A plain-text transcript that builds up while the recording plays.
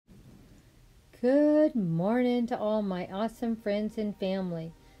Good morning to all my awesome friends and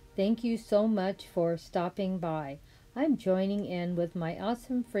family. Thank you so much for stopping by. I'm joining in with my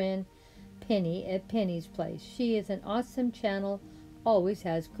awesome friend Penny at Penny's Place. She is an awesome channel, always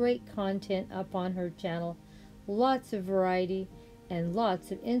has great content up on her channel, lots of variety, and lots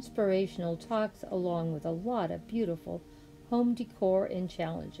of inspirational talks along with a lot of beautiful home decor and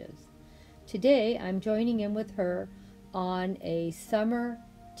challenges. Today I'm joining in with her on a summer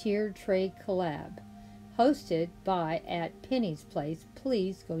tiered tray collab hosted by at Penny's Place.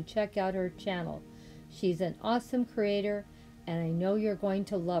 Please go check out her channel. She's an awesome creator and I know you're going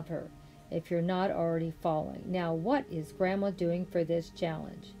to love her if you're not already following. Now, what is Grandma doing for this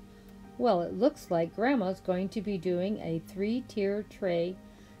challenge? Well, it looks like Grandma's going to be doing a 3-tier tray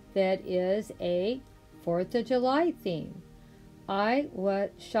that is a 4th of July theme. I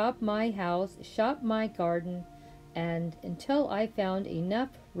shop my house, shop my garden, and until I found enough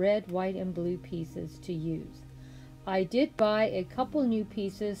red, white, and blue pieces to use. I did buy a couple new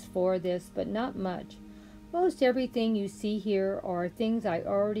pieces for this, but not much. Most everything you see here are things I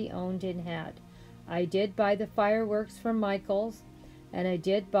already owned and had. I did buy the fireworks from Michael's, and I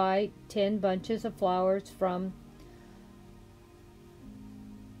did buy 10 bunches of flowers from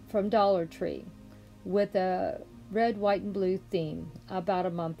Dollar Tree with a red, white, and blue theme about a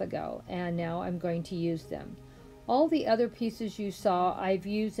month ago, and now I'm going to use them. All the other pieces you saw I've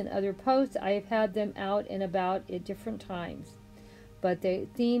used in other posts. I've had them out and about at different times. But the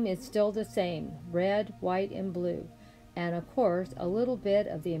theme is still the same, red, white, and blue. And of course, a little bit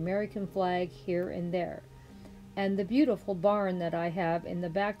of the American flag here and there. And the beautiful barn that I have in the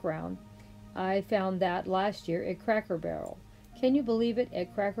background, I found that last year at Cracker Barrel. Can you believe it,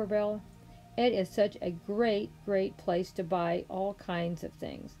 at Cracker Barrel? It is such a great, great place to buy all kinds of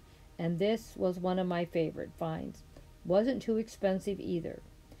things. And this was one of my favorite finds. Wasn't too expensive either.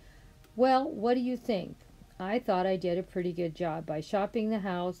 Well, what do you think? I thought I did a pretty good job by shopping the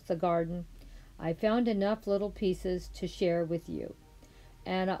house, the garden. I found enough little pieces to share with you.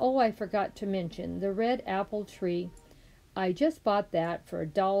 And I forgot to mention the red apple tree. I just bought that for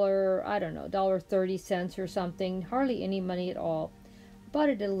 $1, I don't know, $1.30 or something, hardly any money at all. Bought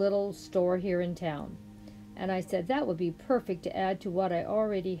it at a little store here in town. And I said that would be perfect to add to what I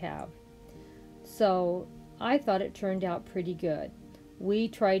already have. So I thought it turned out pretty good. We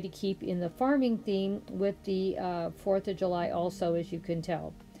tried to keep in the farming theme with the 4th of July also, as you can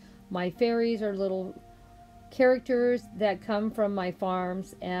tell. My fairies are little characters that come from my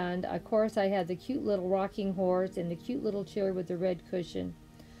farms, and of course I had the cute little rocking horse and the cute little chair with the red cushion.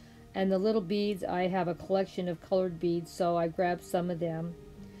 And the little beads, I have a collection of colored beads, so I grabbed some of them.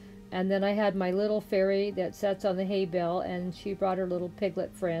 And then I had my little fairy that sits on the hay bale, and she brought her little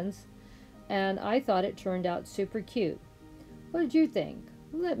piglet friends. And I thought it turned out super cute. What did you think?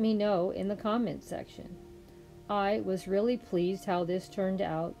 Let me know in the comments section. I was really pleased how this turned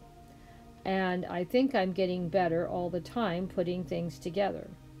out. And I think I'm getting better all the time putting things together.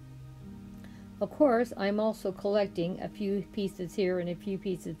 Of course, I'm also collecting a few pieces here and a few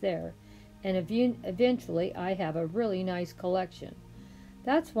pieces there. And eventually I have a really nice collection.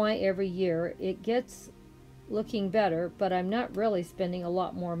 That's why every year it gets looking better, but I'm not really spending a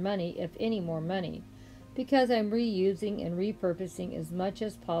lot more money, if any more money, because I'm reusing and repurposing as much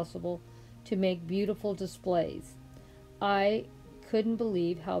as possible to make beautiful displays. I couldn't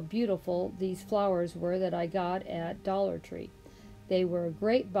believe how beautiful these flowers were that I got at Dollar Tree. They were a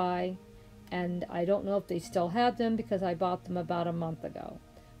great buy, and I don't know if they still have them because I bought them about a month ago.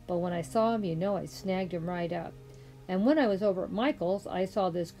 But when I saw them, you know, I snagged them right up. And when I was over at Michael's, I saw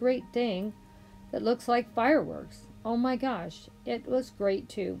this great thing that looks like fireworks. Oh my gosh, it was great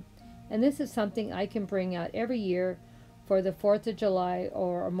too. And this is something I can bring out every year for the 4th of July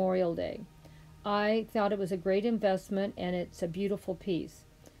or Memorial Day. I thought it was a great investment, and it's a beautiful piece.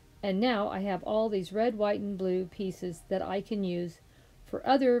 And now I have all these red, white, and blue pieces that I can use for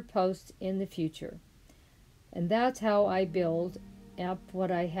other posts in the future. And that's how I build up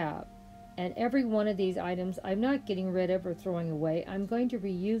what I have. And every one of these items I'm not getting rid of or throwing away. I'm going to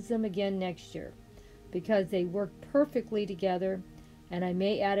reuse them again next year because they work perfectly together, and I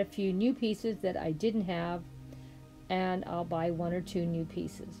may add a few new pieces that I didn't have, and I'll buy 1 or 2 new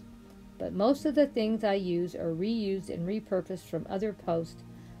pieces. But most of the things I use are reused and repurposed from other posts.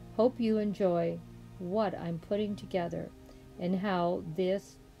 Hope you enjoy what I'm putting together and how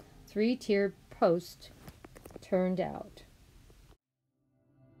this 3-tiered post turned out.